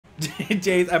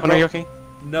Jace, Are you okay?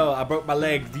 No, I broke my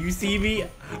leg. Do you see me?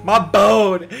 My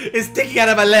bone is sticking out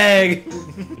of my leg.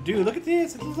 Dude, look at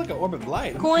this. It looks like an orb of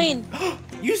light. Coin.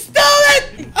 You stole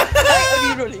it! Why are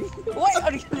you rolling? Why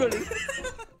are you rolling?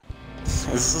 Is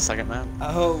this the second map?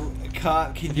 Oh,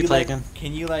 cop, can you play like, again?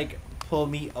 can you like pull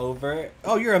me over?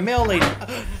 Oh, you're a male lady.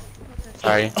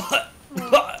 Sorry.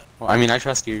 Well, I mean, I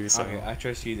trust you, so. Okay, I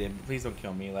trust you then. Please don't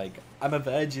kill me. Like, I'm a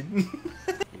virgin.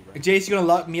 Jace, you gonna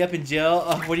lock me up in jail?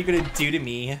 What are you gonna do to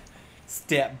me?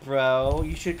 Step bro,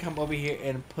 you should come over here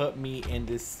and put me in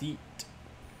the seat.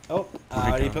 Oh, I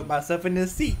already put myself in the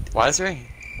seat. Why is there?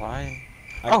 Why?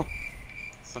 Oh!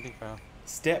 Something fell.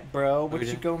 Step bro, what we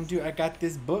you do? gonna do? I got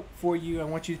this book for you. I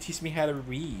want you to teach me how to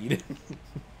read.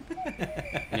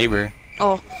 Neighbor.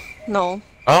 Oh, no.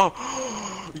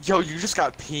 Oh! Yo, you just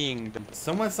got pinged.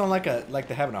 Someone sound like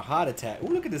they're having a heart attack. Ooh,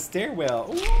 look at the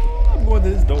stairwell. Ooh, I'm going to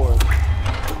this door.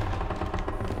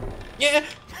 Yeah.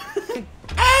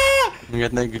 Ah! You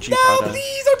got that Gucci No, Prada.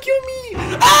 please don't kill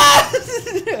me. Ah!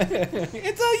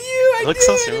 It's on you. It looks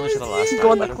so similar to the last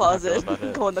Go in one. the I don't know how I feel closet. about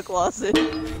it. Go in the closet.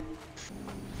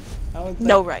 I was like,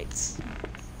 No rights.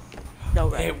 No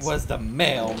rights. It was the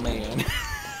mailman.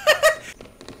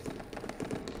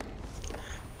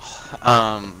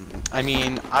 I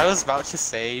mean, I was about to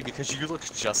say because you look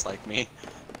just like me.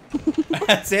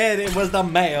 I said it was the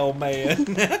mailman.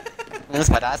 That's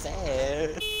what I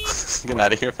said. Get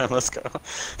out of here, man. Let's go.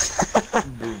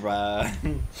 Bruh.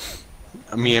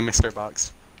 Me and Mr.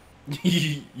 Box.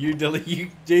 Jace,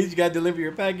 you gotta deliver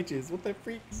your packages. What the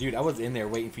freak? Dude, I was in there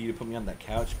waiting for you to put me on that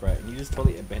couch, bro, and you just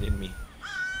totally abandoned me.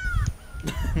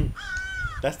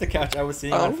 That's the couch I was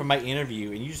sitting on for my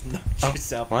interview, and you just knocked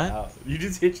yourself what? out. You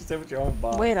just hit yourself with your own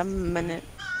ball. Wait a minute.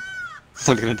 What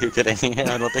are you gonna do? Get in here?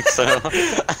 I don't think so.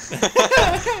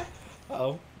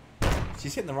 Uh-oh.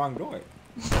 She's hitting the wrong door.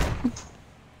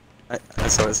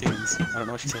 So it seems. I don't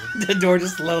know what she said. The door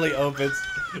just slowly opens.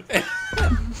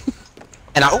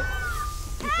 And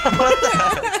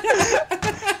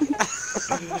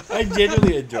I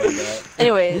genuinely enjoyed that.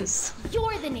 Anyways,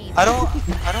 You're the neighbor. I don't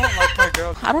like my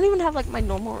girl. I don't even have like my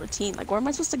normal routine. Like, where am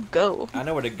I supposed to go? I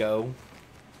know where to go.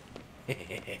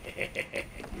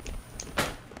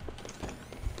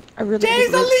 I really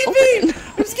Jace, don't leave me!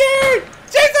 I'm scared!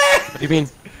 Jason! What do you mean?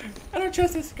 I don't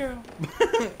trust this girl.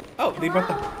 Oh, they brought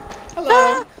the...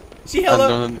 Hello. She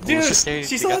hello. no, Dude, let's just stay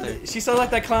she together. saw like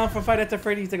that clown from Five Nights at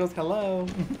Freddy's that goes, hello.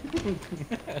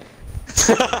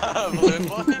 Balloon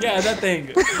boy? Yeah, that thing.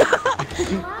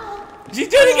 She's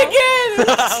doing it again!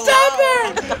 Stop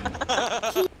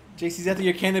her! JC's after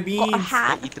your can of beans. A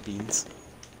hat. Eat the beans.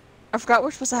 I forgot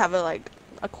we're supposed to have a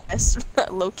quest,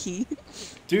 low key.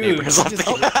 Dude, Neighbors left the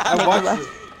game.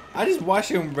 I just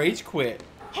watched him rage quit.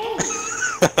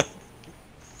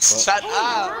 Shut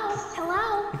up!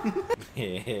 Hello.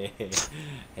 Hey,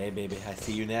 baby, I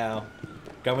see you now.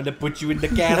 Coming to put you in the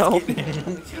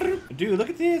casket. Dude, look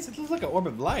at this. It looks like an orb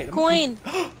of light. Coin.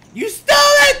 You stole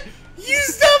it! You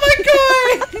stole my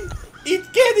coin! Eat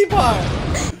candy bar!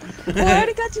 Well, I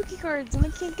already got 2 key cards and I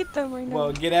can't get them right now.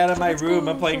 Well, get out of my Let's room.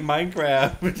 go. I'm playing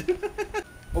Minecraft.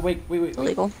 Oh, wait.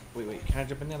 Illegal. Wait. Can I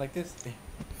jump in there like this?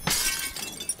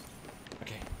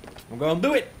 Okay. I'm gonna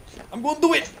do it. I'm gonna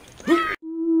do it.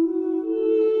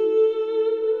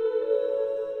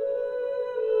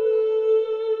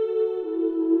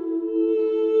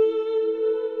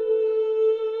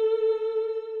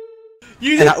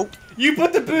 You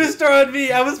put the booster on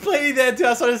me. I was playing that until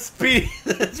I started speeding.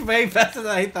 That's way faster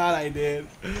than I thought I did.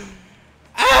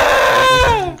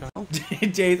 Ah!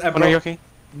 Jace, Are you okay?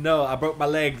 No, I broke my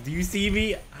leg. Do you see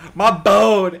me? My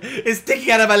bone is sticking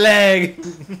out of my leg.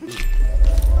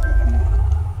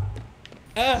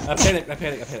 I panicked.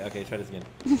 Okay, try this again.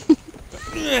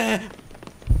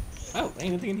 Oh,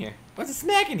 ain't nothing in here. What's a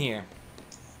snack in here?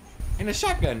 And a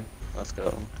shotgun. Let's go.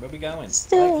 Where we going?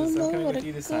 Still Alexis, I'm coming nowhere with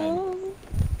you to this time. go.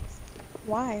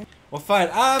 Why? Well, fine.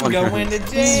 I'm going to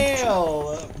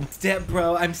jail. Step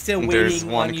bro, I'm still There's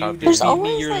waiting one on you cop to here. feed me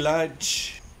always, your like-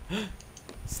 lunch.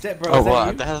 Step bro, Oh, is that what?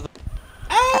 you? The hell?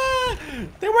 Ah!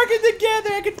 They're working together.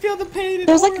 I can feel the pain. and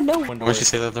There's like horror. no. One Why'd you door.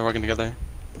 say that they're working together?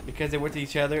 Because they worked with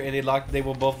each other and they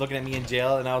were both looking at me in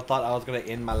jail, and I thought I was gonna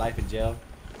end my life in jail.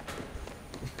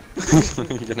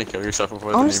 You're gonna kill yourself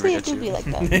before Honestly, the it neighbor would gets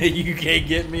be you. like that. You can't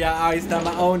get me. I always down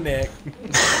my own neck.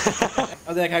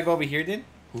 Oh, then can I go over here then?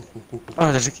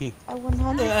 Oh, there's a key. I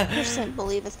 100%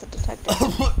 believe it's the detective.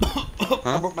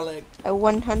 I broke my leg. I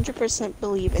 100%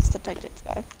 believe it's detective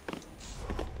guy.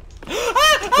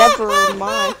 Never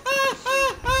mind.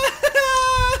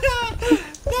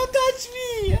 Don't touch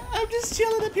me! I'm just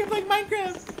chilling up here playing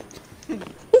Minecraft.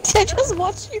 I just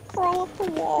watched you crawl up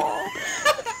the wall.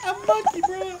 A monkey,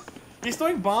 bro. He's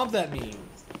throwing bombs at me.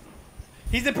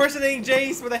 He's impersonating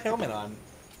Jace with a helmet on.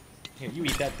 Here, you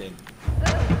eat that then.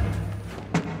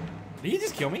 Did he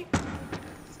just kill me?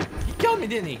 He killed me,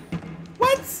 didn't he?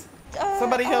 What?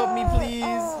 Somebody help me,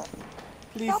 please.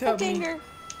 Please help me. No!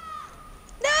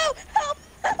 Help!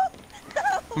 Help!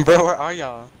 Help! Bro, where are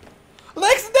y'all?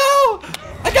 Lex, no!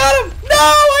 I got him! No!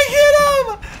 I hit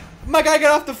him! My guy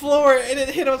got off the floor and it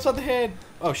hit him on the head.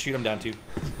 Oh, shoot, I'm down too.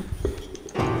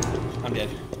 I'm dead.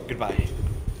 Goodbye.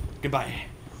 Goodbye.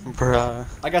 Bruh.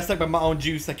 I got stuck by my own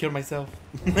juice. I killed myself.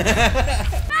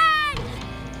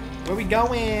 Where we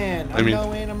going?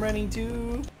 I'm running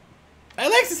too.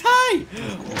 Alexis, hi!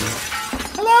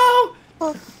 Hello!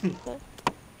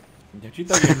 Don't you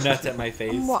throw your nuts at my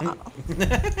face? Wow.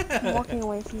 I'm walking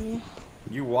away from you.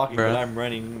 You're walking, Bruh. but I'm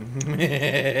running.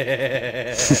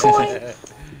 Coin!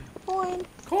 Coin!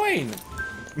 Coin!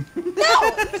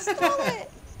 No! You stole it!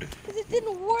 Because it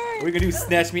didn't work! What are you gonna do?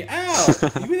 Snatch me out!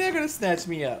 You're not gonna snatch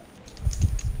me up.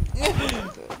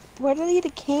 Where did I get a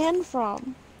can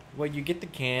from? Well, you get the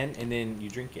can and then you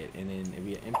drink it, and then it'll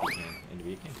be an empty can, and it'll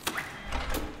be a can.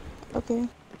 Okay.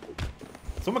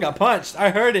 Someone got punched. I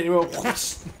heard it. It went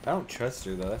whoosh. I don't trust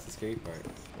her though. That's the scary part.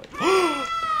 Like,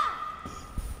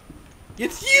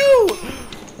 it's you!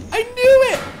 I knew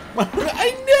it!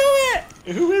 I knew it!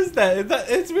 Who is that?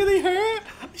 It's really her?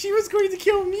 She was going to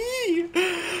kill me!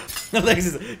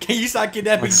 Alexis, can you stop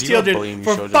kidnapping Like, zero children bullying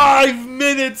for children. 5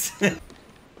 minutes?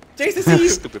 Jace, I see you!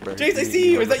 Stupid bird. Jace, I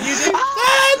see you! Is that you, Jace?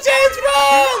 Ah, Jace,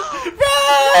 run!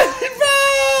 Run!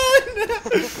 Run!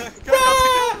 Run!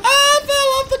 Ah, I fell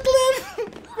off the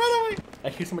cliff! Run away! I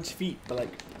hear so much feet, but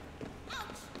like...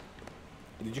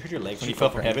 Did you hurt your leg when you fell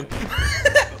from heaven?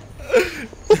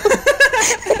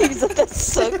 You said that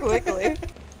so quickly.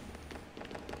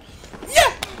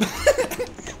 Yeah!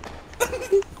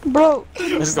 Bro, What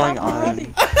is going stop on?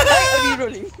 running. Why are you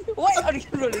running? Why are you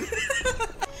running?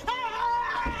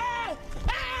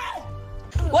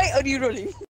 Why are you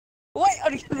running? Why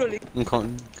are you running? I'm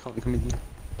calling come in.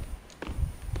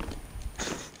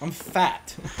 I'm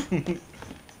fat.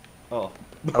 Oh.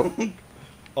 Oh.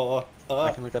 Oh.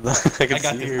 I can look at the. I can I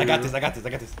got see this. you. I got this. I got this. I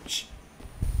got this. Shh.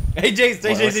 Hey, Jace,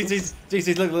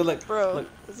 Jace, look. Bro, Look.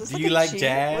 is this Do like you a like cheat?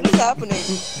 jazz? What is happening?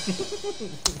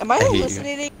 Am I I hate you.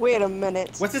 hallucinating? Wait a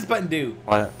minute. What's this button do?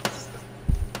 What?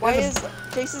 Why is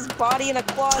Jace's body in a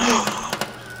closet?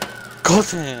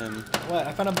 Colton! What?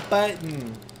 I found a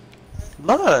button.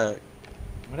 Look!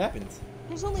 What happens?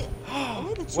 There's only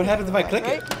the two What happens of if you I click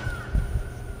alive, it?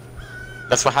 right?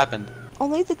 That's what happened.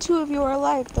 Only the two of you are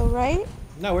alive, though, right?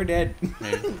 No, we're dead.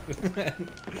 Maybe.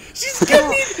 She's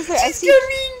coming! Because I She's see-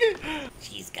 coming!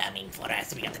 She's coming for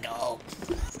us. We have to go.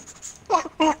 Go!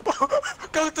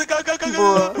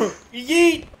 Bruh.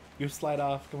 Yeet! You slide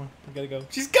off. Come on. We gotta go.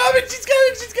 She's coming! She's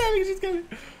coming! She's coming! She's coming!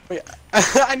 Wait,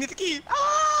 I need the key!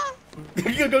 Ah!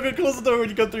 Go, close the door when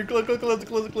you come through. Close it.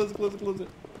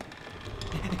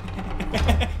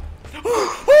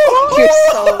 You're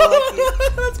so lucky.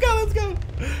 Let's go.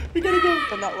 We gotta go.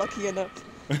 But not lucky enough.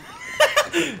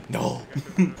 No.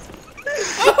 Come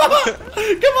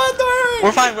on, Thor.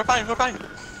 We're fine.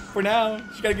 For now,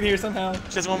 she gotta get here somehow.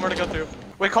 She has one more to go through.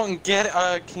 Wait, Colton,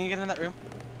 can you get in that room?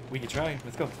 We can try.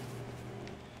 Let's go.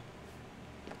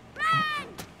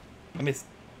 I missed.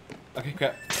 Okay,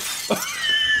 crap.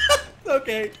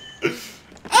 Okay.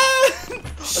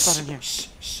 It's not in here. Shh.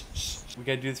 We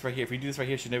gotta do this right here. If we do this right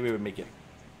here, she'll never be able to make it.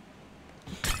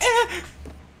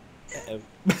 Uh-oh.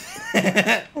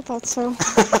 I thought so.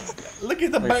 Look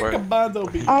at the Wait for back of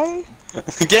Bonzo beat. I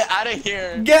Get out of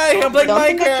here! Get out of here, I'm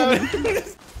playing Don't think I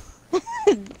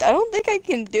Minecraft! I don't think I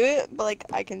can do it, but like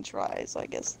I can try. So I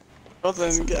guess.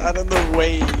 Colton, get out of the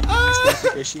way. Ah!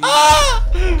 Stinky fishy. Ah!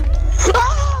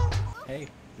 Hey, is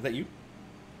that you?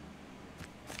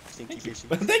 Stinky fishy.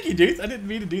 Thank you, Juice. I didn't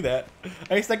mean to do that.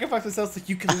 I sacrificed myself so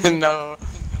you can live. No.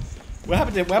 What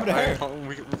happened to her?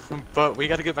 Alright, but we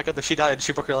gotta get back up there. She died.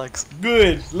 She broke her legs.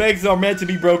 Good. Legs are meant to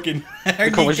be broken.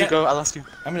 Nicole, where'd you go? I lost you.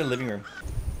 I'm in the living room.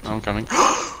 I'm coming.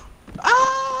 Ah!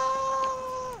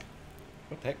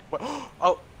 What the heck? What?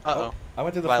 Oh, uh-oh. I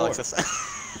went through the Bye, floor. Alexis.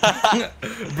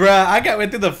 Bruh, I went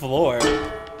through the floor.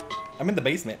 I'm in the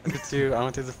basement. I went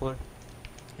through the floor.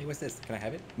 Hey, what's this? Can I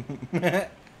have it? Where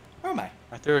am I?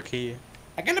 I threw a key.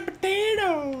 I got a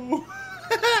potato.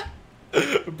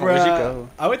 Bruh, Where'd you go?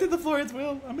 I went to the floor as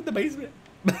well. I'm in the basement.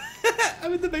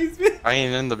 I'm in the basement. I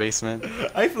ain't in the basement.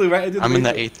 I flew right into the I'm in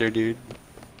the basement. 8th, dude.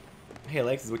 Hey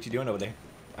Alexis, what you doing over there?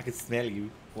 I can smell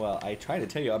you. Well, I tried to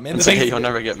tell you I'm in the It's okay, basement. you'll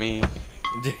never get me.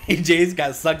 Jay's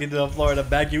got sucked into the floor and the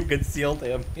vacuum concealed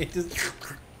him. It just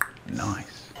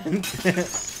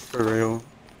Nice. For real.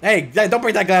 Hey, don't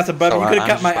break that glass above me. Oh, You could have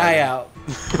I'm cut my just eye fine. out.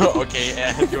 Okay,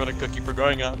 and you want a cookie for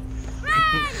growing up?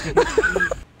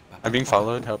 I'm being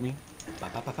followed. Help me. Bro,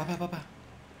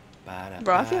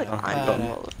 I feel like Oh, I'm don't. being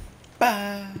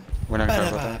followed. We're not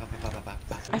talking about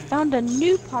that. I found a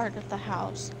new part of the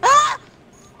house. Ah!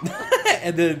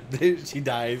 And then she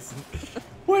dies.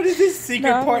 What is this secret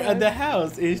No. part of the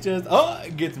house? It's just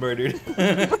gets murdered.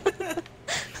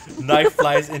 Knife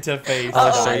flies into face. Oh,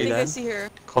 Oh, sorry, I think I Dad. see her.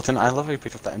 Colton, I love how you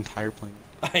picked up that entire plane.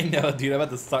 I know, dude. I'm about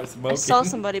to start smoking. I saw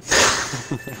somebody.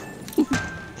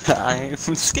 I'm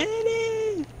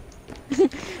skinny.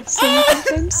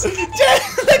 Sometimes.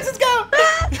 Let's go.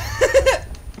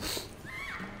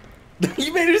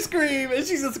 You made her scream, and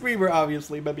she's a screamer,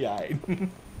 obviously, but alright.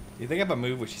 You think if I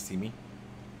move, would she see me?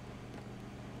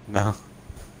 No.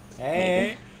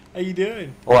 Hey, how you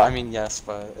doing? Well, I mean, yes,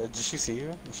 but did she see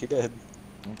you? She did.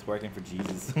 It's working for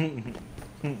Jesus.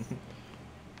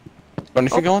 But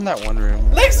if you go in that one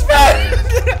room, Lex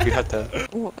run! you have to.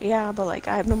 Well, yeah, but like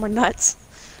I have no more nuts.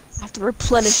 I have to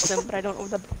replenish them, but I don't know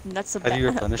the nuts of How do you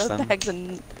replenish them? bags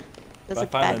and there's I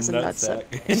like find bags the and nut nuts. sack.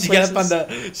 She gotta find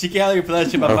the. She can't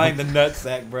replenish it by Oh. finding the nut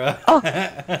sack, bro. Oh, wait,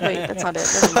 that's not it.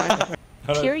 Never mind.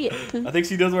 Hold on. Period. I think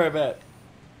she knows where I'm at.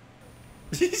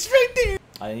 She's right there.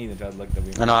 I didn't even try to look at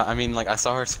the I know. I mean, like I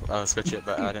saw her switch it,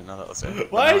 but I didn't know that was her.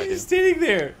 But Why now are I you do. standing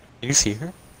there? Can you see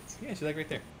her? Yeah, she's like right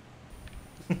there.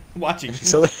 Watching. She's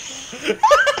still there.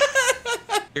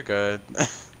 You're good.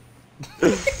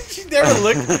 She's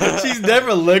never She's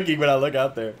never looking when I look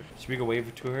out there. Should we go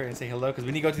wave to her and say hello? Because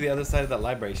we need to go to the other side of that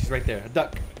library. She's right there.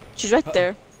 Duck. She's right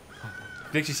there.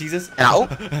 Think she sees us? Ow!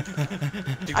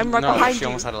 I'm right no, behind she you.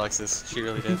 almost had Alexis. She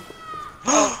really did.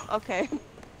 Oh, okay.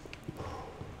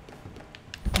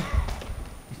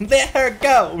 Let her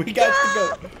go. We got to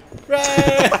go.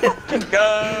 Run!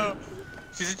 Go!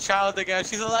 She's a child again.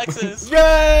 She's Alexis.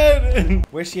 Run!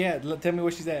 Where's she at? Tell me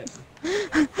where she's at.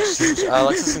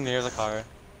 Alexis is near the car.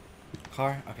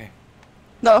 Car? Okay.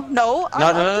 No, no, I'm No,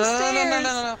 up no, no, the no, no, no, stairs. no,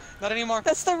 no, no, not anymore.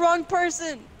 That's the wrong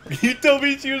person. You told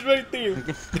me she was right there.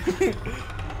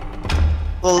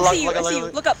 I see you. I see you.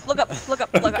 Look up. Look up. Look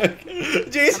up. Look up.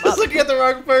 Jason's looking at the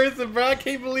wrong person, bro. I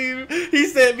can't believe he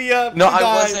set me up. No, to I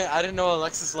die. wasn't. I didn't know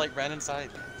Alexis like ran inside.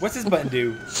 What's this button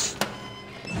do?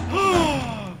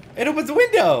 It opens the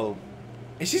window.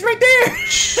 And she's right there.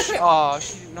 Oh,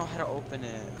 she didn't know how to open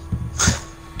it.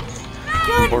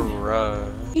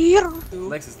 Bruh. Here.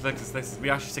 Lexus, we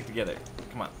all should stick together.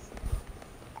 Come on.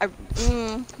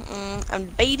 I'm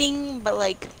baiting, but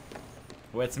like,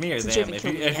 Well, it's me or Since you them.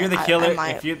 haven't If killed you're me the yet, killer, I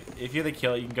might- if you're the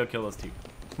killer, you can go kill those two.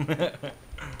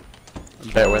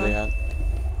 Bet where they at.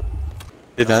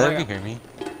 Did That's none of like you hear me?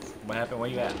 What happened? Where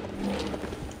you at?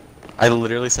 I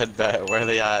literally said bet where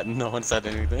they at. No one said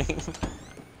anything.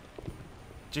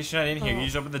 Jason, I didn't hear you. Oh. You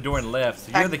just opened the door and left.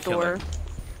 So you're back the killer. door.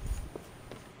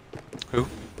 Who?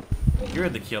 You're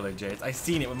the killer, Jace. I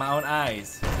seen it with my own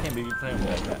eyes. I can't believe you playing with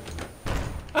me like that.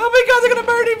 Oh my God, they're gonna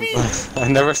murder me! I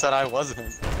never said I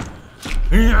wasn't.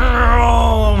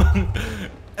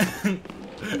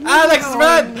 Alex,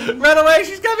 run! Run away!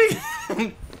 She's coming!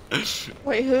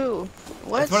 Wait, who?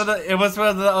 What? It was one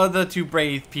of the other two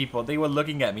brave people. They were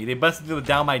looking at me. They busted through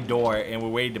down my door and were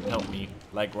waiting to help me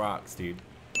like rocks, dude.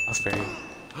 That's very.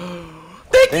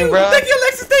 Thank Dang, you! bro. Thank you,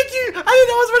 Alexis! Thank you! I didn't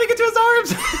know I was running into his arms!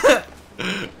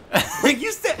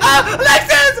 You said,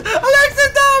 Alexis! Alexis,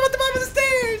 no! I'm at the bottom of the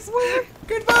stairs!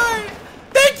 Goodbye!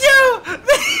 Thank you!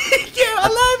 Thank you! I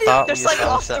love you! Thought we There's, like,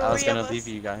 all established that I was three of gonna us. leave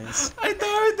you guys. I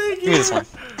know, thank you! Give me this one.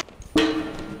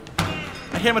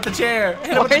 I hit him with the chair! I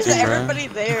hit him Why with the is chair! everybody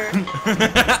there?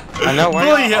 I know. Why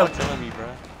Bully are you all him! killing me, bro?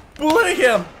 Bully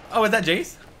him! Oh, is that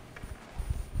Jace?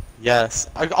 Yes.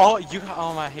 I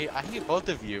hate both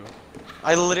of you.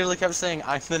 I literally kept saying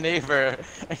I'm the neighbor,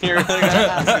 and you're really gonna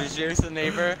ask is Jace the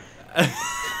neighbor?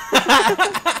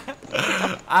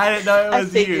 I didn't know it I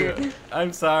was you. figured.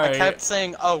 I'm sorry. I kept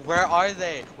saying, oh, where are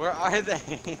they? Where are they?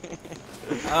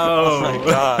 Oh, my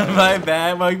God. my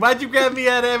bad. Well, why'd you grab me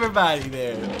at everybody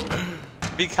there?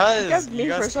 Because grabbed me you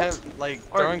guys first, kept like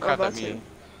Or- throwing or crap at about me. to.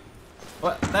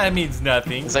 What? That means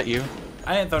nothing. Is that you?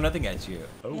 I didn't throw nothing at you.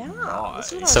 Oh, Yeah, my.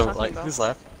 this is what I was So talking like, about. who's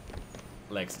left?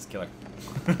 Lexus killer.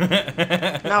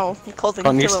 No, Colton.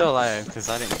 Oh, you're kill still him. alive because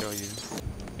I didn't kill you.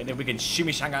 And then we can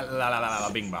shimmy shanga la la la la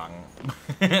bing bong.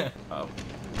 Oh.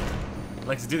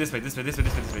 Lexus, do this way, this way, this way,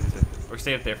 this way, this way, this way. Or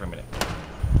stay up there for a minute.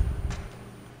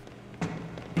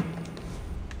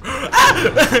 Ah!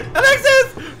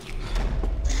 Alexis!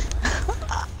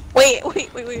 Wait.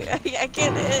 I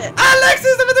can't hit.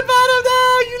 Alexis, I'm at the bottom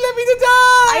now! You let me to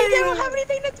die! I don't have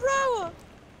anything to throw.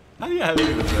 How do you have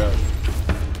anything to throw?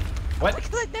 What?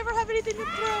 Because I never have anything to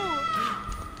throw.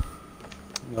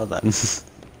 Well done.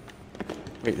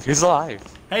 Wait, who's alive?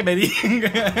 Hey, baby.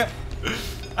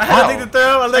 I had nothing to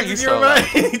throw. Alexis, you're right.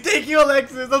 Thank you,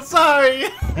 Alexis. I'm sorry.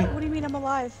 What do you mean I'm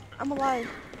alive? I'm alive.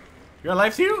 You're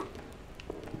alive too?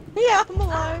 Yeah, I'm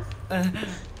alive. No,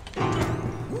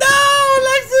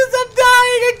 Alexis, I'm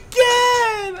dying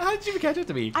again. How did you even catch up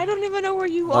to me? I don't even know where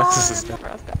you Alexis is are.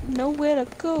 I've got nowhere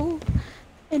to go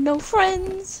and no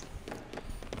friends.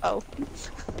 Oh.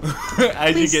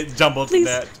 How'd you get jumbled to Please,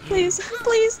 that? please,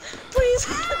 please, please,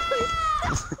 please.